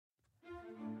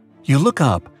You look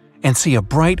up and see a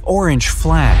bright orange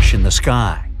flash in the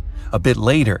sky. A bit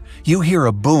later, you hear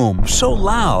a boom so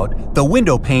loud the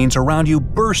window panes around you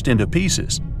burst into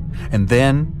pieces. And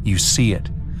then you see it.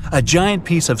 A giant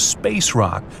piece of space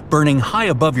rock burning high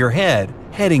above your head,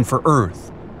 heading for Earth.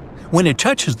 When it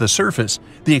touches the surface,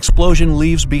 the explosion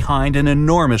leaves behind an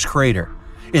enormous crater.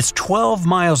 It's 12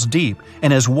 miles deep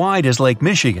and as wide as Lake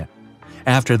Michigan.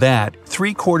 After that,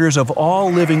 3/4 of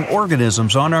all living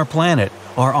organisms on our planet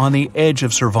are on the edge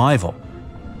of survival.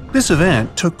 This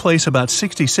event took place about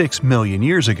 66 million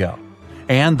years ago,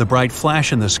 and the bright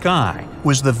flash in the sky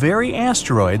was the very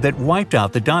asteroid that wiped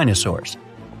out the dinosaurs.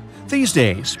 These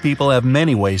days, people have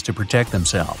many ways to protect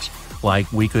themselves, like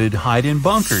we could hide in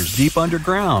bunkers deep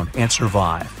underground and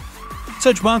survive.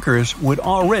 Such bunkers would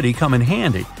already come in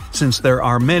handy since there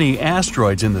are many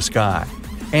asteroids in the sky,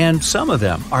 and some of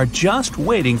them are just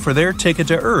waiting for their ticket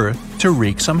to Earth to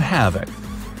wreak some havoc.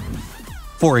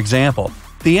 For example,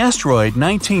 the asteroid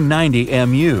 1990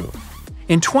 MU.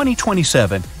 In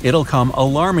 2027, it'll come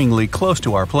alarmingly close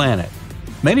to our planet.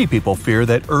 Many people fear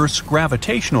that Earth's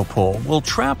gravitational pull will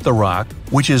trap the rock,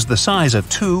 which is the size of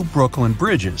 2 Brooklyn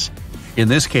bridges. In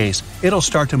this case, it'll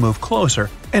start to move closer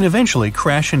and eventually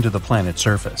crash into the planet's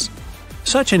surface.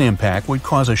 Such an impact would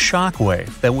cause a shock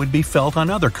wave that would be felt on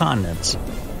other continents.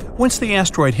 Once the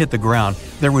asteroid hit the ground,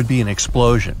 there would be an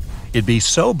explosion. It'd be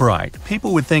so bright,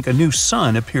 people would think a new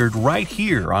sun appeared right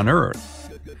here on Earth.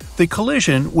 The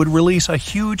collision would release a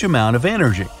huge amount of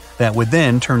energy that would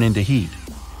then turn into heat.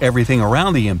 Everything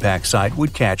around the impact site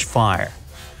would catch fire.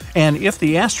 And if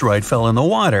the asteroid fell in the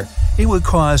water, it would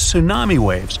cause tsunami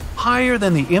waves higher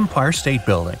than the Empire State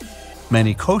Building.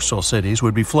 Many coastal cities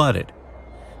would be flooded.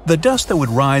 The dust that would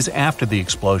rise after the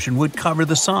explosion would cover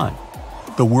the sun.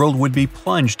 The world would be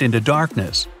plunged into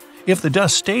darkness. If the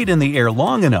dust stayed in the air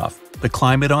long enough, the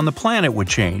climate on the planet would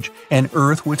change and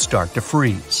Earth would start to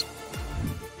freeze.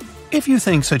 If you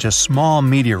think such a small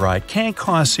meteorite can't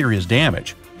cause serious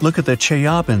damage, look at the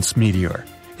Chelyabinsk meteor.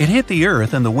 It hit the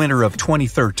Earth in the winter of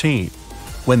 2013.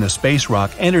 When the space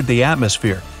rock entered the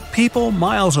atmosphere, people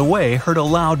miles away heard a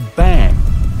loud bang.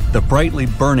 The brightly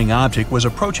burning object was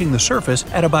approaching the surface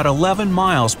at about 11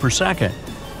 miles per second.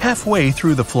 Halfway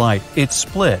through the flight, it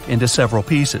split into several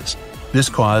pieces. This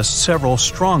caused several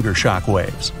stronger shock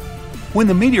waves. When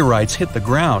the meteorites hit the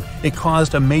ground, it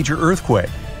caused a major earthquake,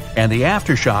 and the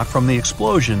aftershock from the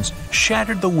explosions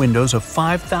shattered the windows of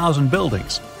 5,000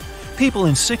 buildings. People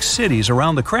in 6 cities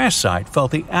around the crash site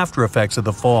felt the aftereffects of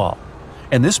the fall,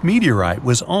 and this meteorite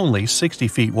was only 60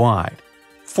 feet wide.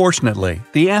 Fortunately,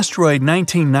 the asteroid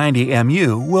 1990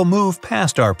 MU will move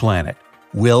past our planet.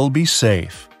 We'll be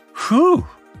safe. Whew!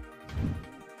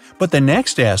 But the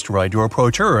next asteroid to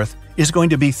approach Earth is going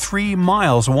to be 3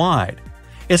 miles wide.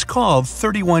 It's called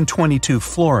 3122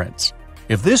 Florence.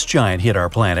 If this giant hit our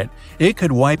planet, it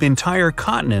could wipe entire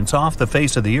continents off the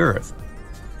face of the Earth.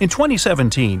 In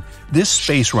 2017, this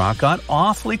space rock got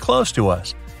awfully close to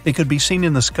us. It could be seen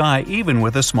in the sky even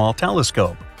with a small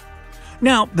telescope.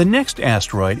 Now, the next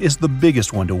asteroid is the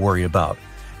biggest one to worry about,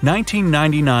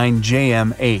 1999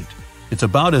 JM8. It's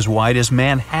about as wide as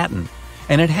Manhattan,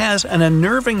 and it has an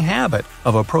unnerving habit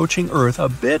of approaching Earth a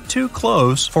bit too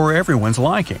close for everyone's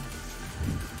liking.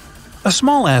 A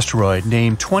small asteroid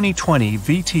named 2020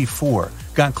 VT4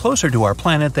 got closer to our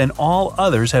planet than all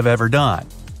others have ever done.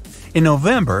 In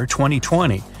November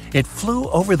 2020, it flew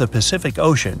over the Pacific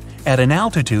Ocean at an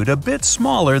altitude a bit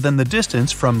smaller than the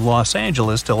distance from Los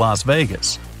Angeles to Las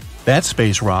Vegas. That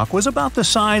space rock was about the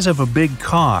size of a big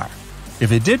car.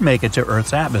 If it did make it to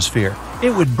Earth's atmosphere, it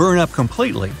would burn up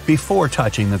completely before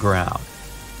touching the ground.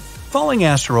 Falling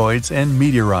asteroids and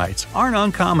meteorites aren't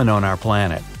uncommon on our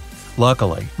planet.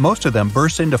 Luckily, most of them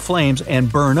burst into flames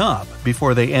and burn up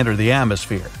before they enter the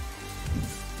atmosphere.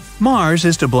 Mars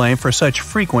is to blame for such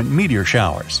frequent meteor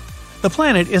showers. The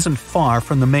planet isn't far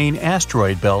from the main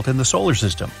asteroid belt in the solar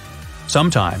system.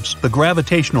 Sometimes, the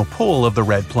gravitational pull of the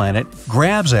red planet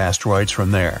grabs asteroids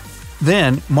from there.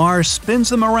 Then, Mars spins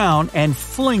them around and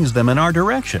flings them in our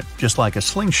direction, just like a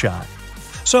slingshot.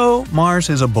 So, Mars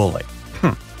is a bully.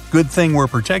 Good thing we're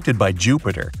protected by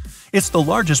Jupiter. It's the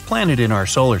largest planet in our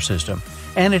solar system,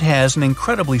 and it has an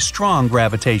incredibly strong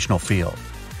gravitational field.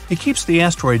 It keeps the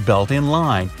asteroid belt in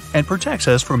line and protects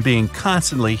us from being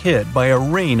constantly hit by a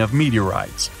rain of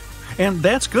meteorites. And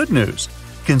that's good news,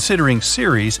 considering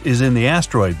Ceres is in the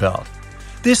asteroid belt.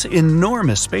 This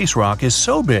enormous space rock is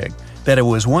so big that it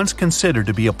was once considered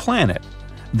to be a planet.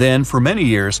 Then, for many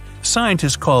years,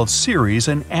 scientists called Ceres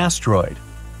an asteroid.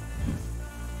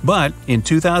 But in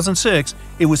 2006,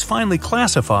 it was finally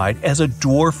classified as a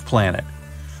dwarf planet.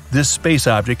 This space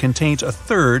object contains a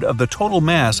third of the total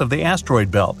mass of the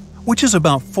asteroid belt, which is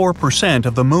about 4%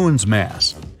 of the Moon's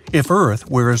mass. If Earth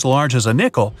were as large as a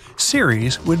nickel,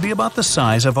 Ceres would be about the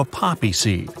size of a poppy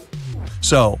seed.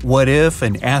 So, what if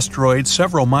an asteroid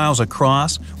several miles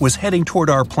across was heading toward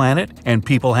our planet and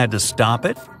people had to stop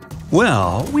it?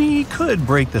 Well, we could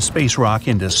break the space rock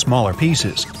into smaller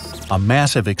pieces. A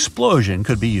massive explosion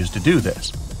could be used to do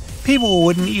this. People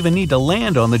wouldn't even need to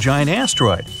land on the giant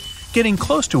asteroid. Getting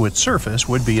close to its surface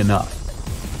would be enough.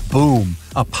 Boom!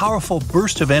 A powerful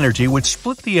burst of energy would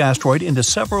split the asteroid into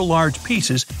several large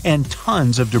pieces and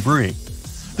tons of debris.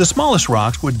 The smallest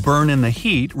rocks would burn in the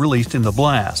heat released in the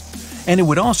blast, and it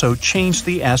would also change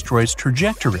the asteroid's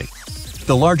trajectory.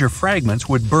 The larger fragments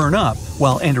would burn up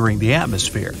while entering the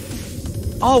atmosphere.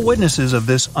 All witnesses of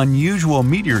this unusual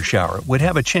meteor shower would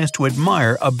have a chance to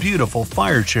admire a beautiful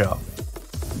fire show.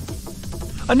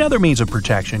 Another means of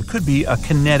protection could be a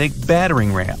kinetic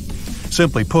battering ram.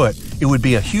 Simply put, it would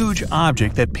be a huge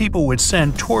object that people would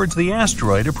send towards the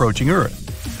asteroid approaching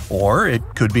Earth. Or it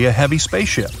could be a heavy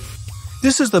spaceship.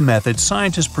 This is the method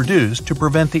scientists produced to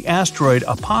prevent the asteroid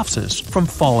Apophis from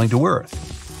falling to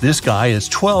Earth. This guy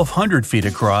is 1,200 feet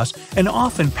across and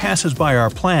often passes by our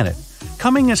planet,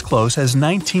 coming as close as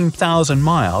 19,000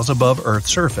 miles above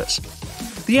Earth's surface.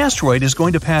 The asteroid is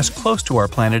going to pass close to our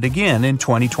planet again in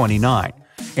 2029,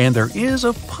 and there is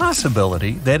a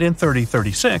possibility that in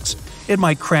 3036 it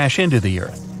might crash into the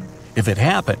Earth. If it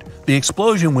happened, the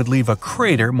explosion would leave a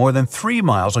crater more than 3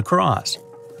 miles across.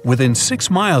 Within 6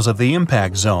 miles of the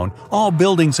impact zone, all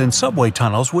buildings and subway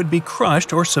tunnels would be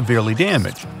crushed or severely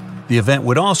damaged. The event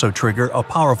would also trigger a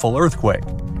powerful earthquake.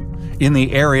 In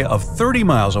the area of 30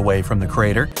 miles away from the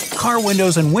crater, car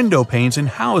windows and window panes in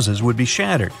houses would be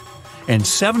shattered. And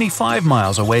 75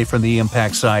 miles away from the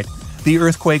impact site, the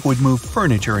earthquake would move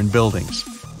furniture and buildings.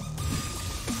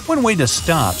 One way to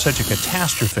stop such a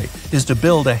catastrophe is to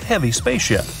build a heavy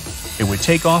spaceship. It would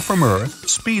take off from Earth,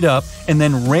 speed up, and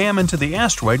then ram into the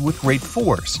asteroid with great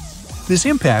force. This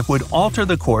impact would alter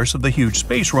the course of the huge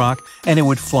space rock, and it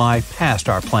would fly past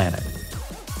our planet.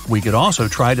 We could also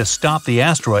try to stop the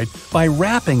asteroid by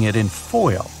wrapping it in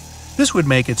foil. This would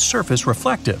make its surface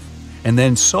reflective, and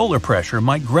then solar pressure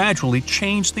might gradually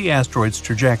change the asteroid's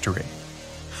trajectory.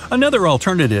 Another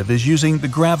alternative is using the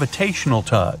gravitational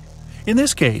tug. In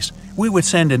this case, we would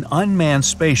send an unmanned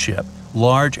spaceship,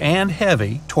 large and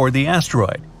heavy, toward the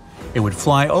asteroid. It would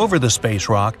fly over the space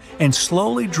rock and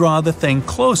slowly draw the thing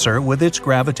closer with its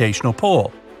gravitational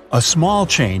pull. A small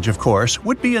change, of course,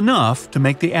 would be enough to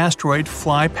make the asteroid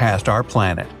fly past our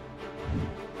planet.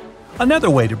 Another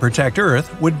way to protect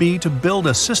Earth would be to build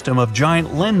a system of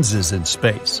giant lenses in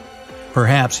space.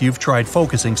 Perhaps you've tried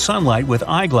focusing sunlight with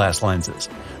eyeglass lenses.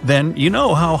 Then you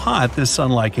know how hot this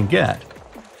sunlight can get.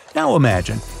 Now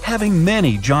imagine having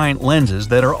many giant lenses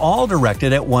that are all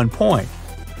directed at one point.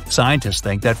 Scientists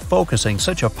think that focusing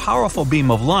such a powerful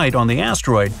beam of light on the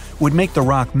asteroid would make the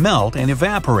rock melt and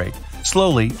evaporate,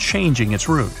 slowly changing its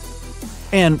route.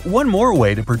 And one more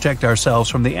way to protect ourselves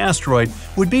from the asteroid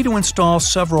would be to install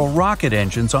several rocket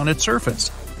engines on its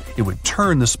surface. It would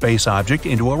turn the space object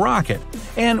into a rocket,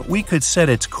 and we could set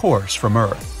its course from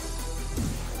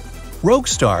Earth. Rogue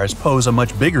stars pose a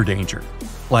much bigger danger.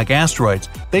 Like asteroids,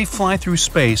 they fly through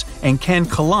space and can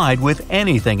collide with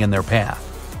anything in their path.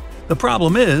 The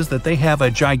problem is that they have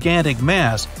a gigantic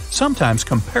mass, sometimes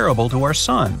comparable to our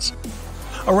Sun's.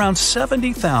 Around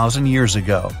 70,000 years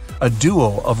ago, a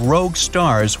duo of rogue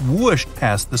stars whooshed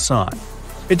past the Sun.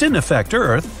 It didn't affect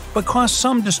Earth, but caused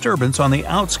some disturbance on the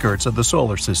outskirts of the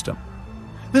solar system.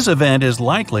 This event is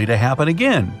likely to happen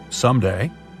again,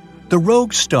 someday. The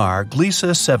rogue star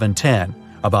Gliese 710,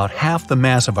 about half the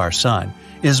mass of our Sun,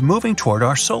 is moving toward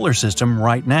our solar system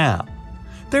right now.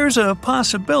 There's a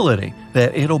possibility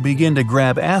that it'll begin to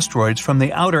grab asteroids from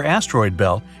the outer asteroid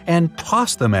belt and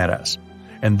toss them at us.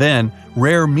 And then,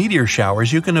 rare meteor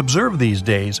showers you can observe these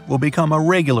days will become a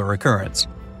regular occurrence.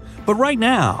 But right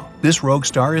now, this rogue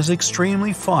star is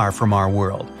extremely far from our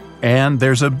world, and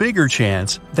there's a bigger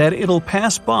chance that it'll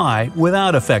pass by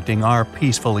without affecting our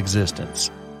peaceful existence.